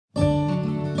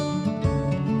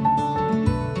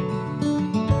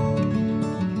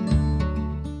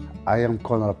I am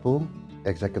Conrad Poole,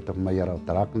 Executive Mayor of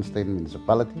Drakenstein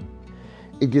Municipality.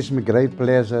 It gives me great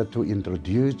pleasure to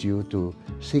introduce you to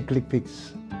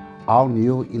SeeClickFix, our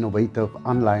new innovative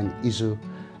online issue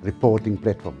reporting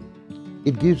platform.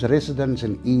 It gives residents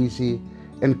an easy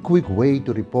and quick way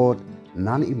to report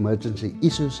non-emergency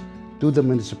issues to the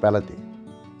municipality.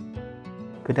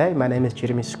 Good day, my name is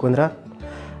Jeremy Squindra.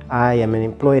 I am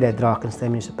employed at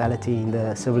Drakenstein Municipality in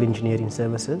the Civil Engineering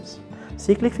Services.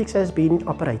 SeeClickFix has been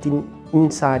operating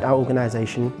inside our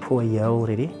organization for a year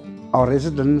already. Our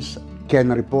residents can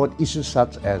report issues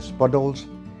such as potholes,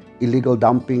 illegal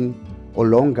dumping, or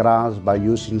long grass by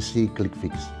using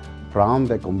SeeClickFix from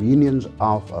the convenience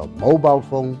of a mobile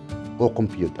phone or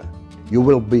computer. You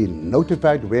will be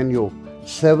notified when your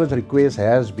service request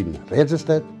has been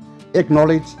registered,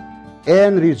 acknowledged,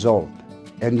 and resolved,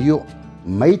 and you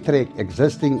may track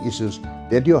existing issues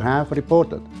that you have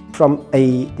reported. From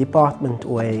a department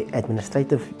or a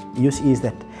administrative use is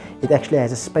that it actually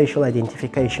has a spatial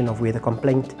identification of where the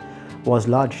complaint was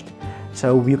lodged.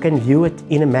 So you can view it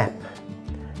in a map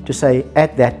to say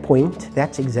at that point,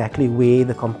 that's exactly where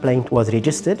the complaint was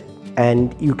registered,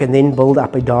 and you can then build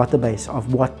up a database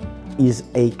of what is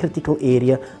a critical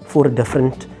area for a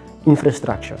different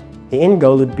infrastructure. The end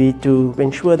goal would be to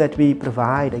ensure that we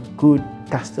provide a good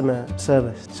customer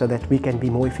service so that we can be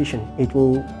more efficient. It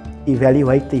will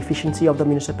evaluate the efficiency of the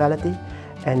municipality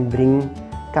and bring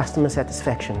customer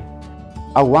satisfaction.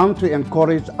 I want to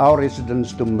encourage our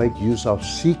residents to make use of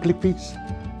SeeClickFix,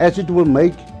 as it will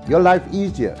make your life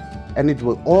easier, and it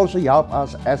will also help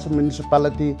us as a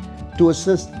municipality to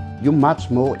assist you much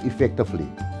more effectively.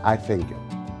 I thank you.